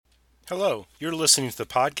Hello, you're listening to the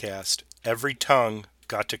podcast Every Tongue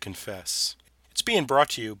Got to Confess. It's being brought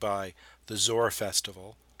to you by the Zora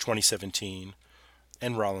Festival 2017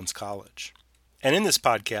 and Rollins College. And in this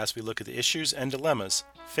podcast, we look at the issues and dilemmas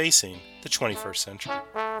facing the 21st century.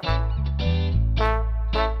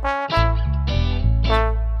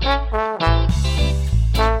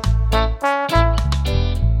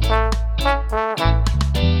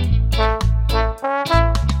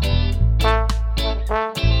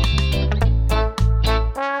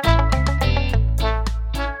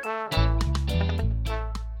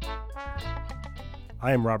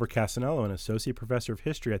 I am Robert Casanello, an Associate Professor of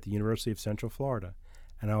History at the University of Central Florida,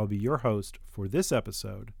 and I will be your host for this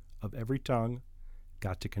episode of Every Tongue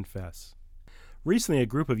Got to Confess. Recently, a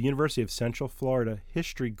group of University of Central Florida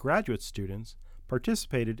history graduate students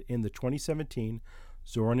participated in the 2017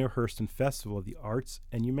 Zora Neale Hurston Festival of the Arts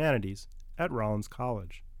and Humanities at Rollins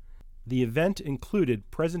College. The event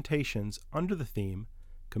included presentations under the theme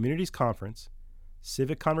Communities Conference,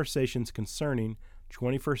 Civic Conversations Concerning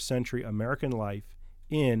 21st Century American Life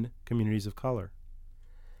in Communities of Color.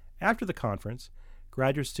 After the conference,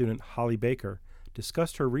 graduate student Holly Baker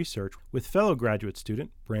discussed her research with fellow graduate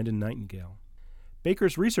student Brandon Nightingale.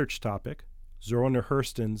 Baker's research topic, Zora Neale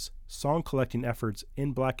Hurston's song collecting efforts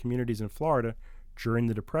in Black communities in Florida during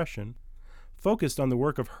the Depression, focused on the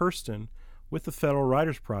work of Hurston with the Federal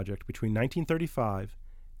Writers Project between 1935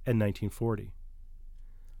 and 1940.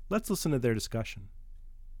 Let's listen to their discussion.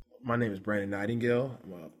 My name is Brandon Nightingale.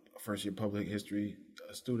 I'm a first-year public history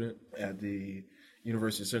student at the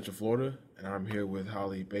University of Central Florida, and I'm here with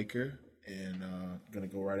Holly Baker, and I'm going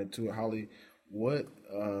to go right into it. Holly, what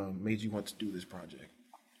made you want to do this project?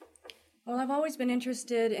 Well, I've always been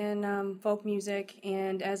interested in folk music,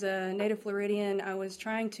 and as a native Floridian, I was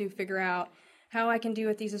trying to figure out how I can do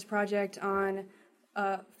a thesis project on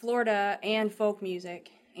Florida and folk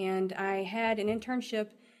music. And I had an internship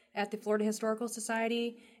at the Florida Historical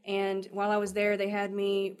Society, and while I was there, they had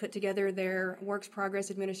me put together their Works Progress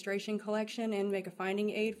Administration collection and make a finding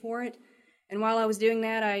aid for it. And while I was doing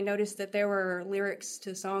that, I noticed that there were lyrics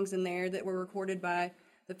to songs in there that were recorded by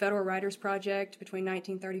the Federal Writers Project between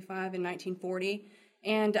 1935 and 1940.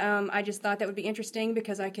 And I just thought that would be interesting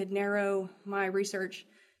because I could narrow my research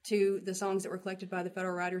to the songs that were collected by the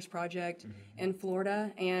Federal Writers Project in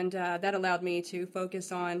Florida. And that allowed me to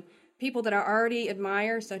focus on people that I already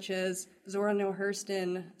admire, such as Zora Neale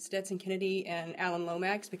Hurston, Stetson Kennedy, and Alan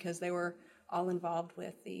Lomax, because they were all involved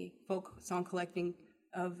with the folk song collecting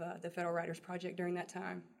of the Federal Writers Project during that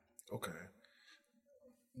time. Okay.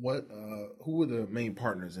 Who were the main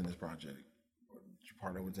partners in this project? Did you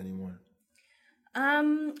partner with anyone?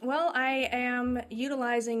 Well, I am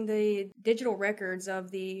utilizing the digital records of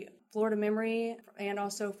the Florida Memory and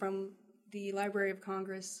also from the Library of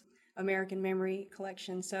Congress American Memory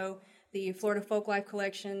Collection. So the Florida Folklife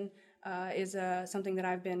Collection is something that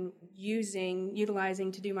I've been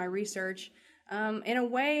utilizing to do my research. In a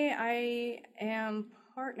way, I am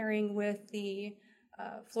partnering with the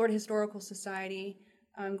Florida Historical Society.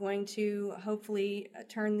 I'm going to hopefully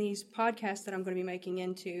turn these podcasts that I'm going to be making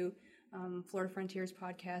into Florida Frontiers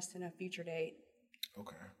podcast in a future date.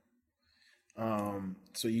 Okay.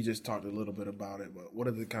 So you just talked a little bit about it, but what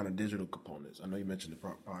are the kind of digital components? I know you mentioned the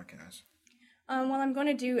podcast. Well, I'm going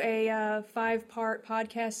to do a 5-part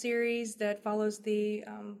podcast series that follows the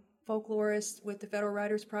folklorist with the Federal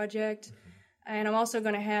Writers Project. And I'm also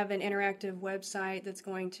going to have an interactive website that's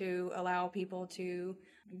going to allow people to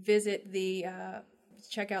visit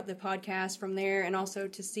check out the podcast from there, and also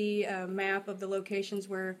to see a map of the locations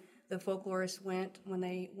where the folklorists went when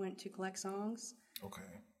they went to collect songs. Okay.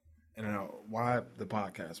 And why the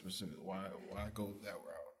podcast specifically? Why go that route?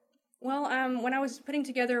 Well, when I was putting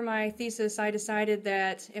together my thesis, I decided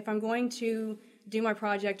that if I'm going to do my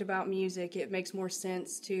project about music, it makes more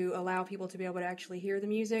sense to allow people to be able to actually hear the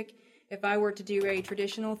music. If I were to do a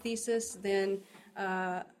traditional thesis, then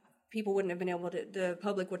people wouldn't have been able to, the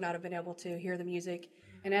public would not have been able to hear the music.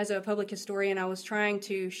 And as a public historian, I was trying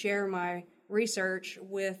to share my research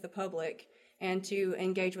with the public and to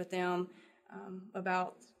engage with them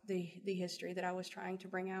about the history that I was trying to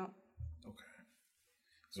bring out. Okay.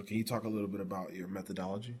 So can you talk a little bit about your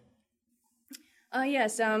methodology?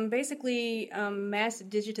 Yes. Basically, mass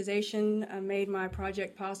digitization made my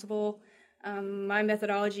project possible. My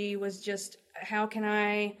methodology was just how can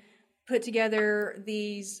I put together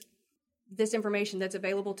this information that's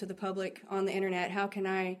available to the public on the internet? How can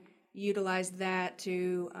I utilize that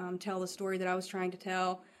to tell the story that I was trying to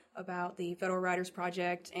tell about the Federal Writers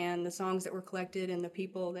Project and the songs that were collected and the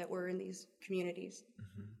people that were in these communities?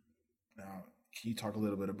 Now, can you talk a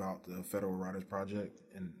little bit about the Federal Writers Project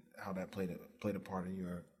and how that played a part in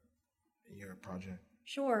your in your project?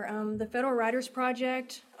 Sure. The Federal Writers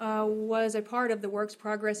Project was a part of the Works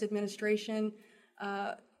Progress Administration.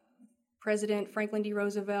 President Franklin D.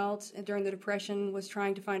 Roosevelt, during the Depression, was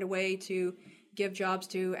trying to find a way to give jobs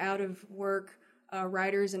to out-of-work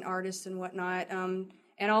writers and artists and whatnot.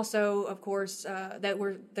 And also, of course, there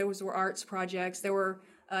were arts projects. There were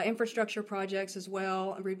infrastructure projects as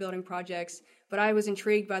well, rebuilding projects. But I was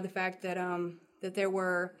intrigued by the fact that that there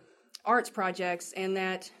were arts projects and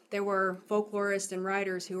that there were folklorists and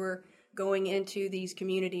writers who were going into these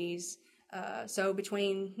communities. So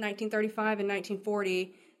between 1935 and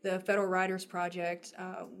 1940, the Federal Writers Project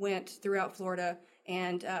went throughout Florida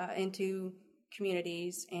and into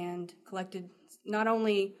communities and collected not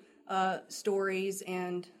only stories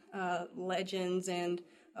and legends and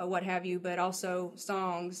what have you, but also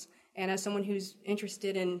songs. And as someone who's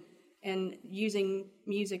interested in using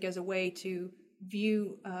music as a way to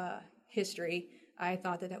view history, I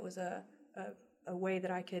thought that was a way that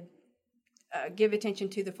I could give attention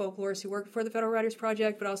to the folklorists who worked for the Federal Writers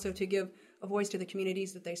Project, but also to give a voice to the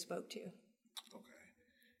communities that they spoke to.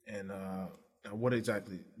 Okay. And what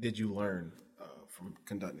exactly did you learn from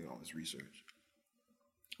conducting all this research?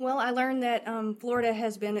 Well, I learned that Florida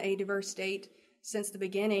has been a diverse state since the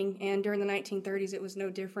beginning, and during the 1930s it was no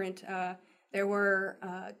different. There were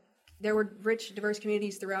rich, diverse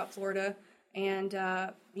communities throughout Florida, and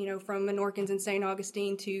from Menorcans in St.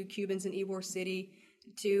 Augustine to Cubans in Ybor City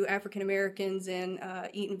to African Americans in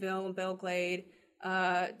Eatonville and Belglade.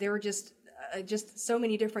 There were just so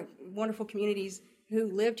many different wonderful communities who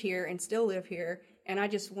lived here and still live here, and I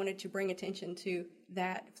just wanted to bring attention to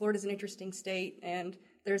that. Florida's an interesting state, and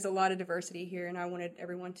there's a lot of diversity here, and I wanted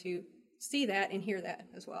everyone to see that and hear that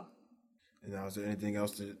as well. And now, is there anything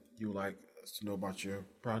else that you would like us to know about your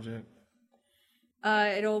project?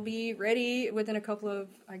 It'll be ready within a couple of,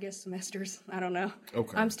 semesters. I don't know.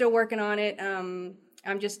 Okay. I'm still working on it.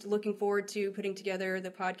 I'm just looking forward to putting together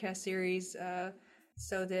the podcast series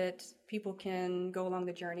so that people can go along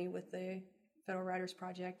the journey with the Federal Writers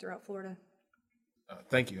Project throughout Florida.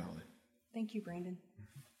 Thank you, Holly. Thank you, Brandon.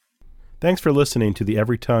 Thanks for listening to the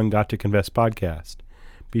Every Tongue Got to Confess podcast.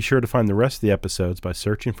 Be sure to find the rest of the episodes by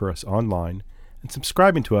searching for us online and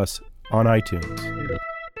subscribing to us on iTunes.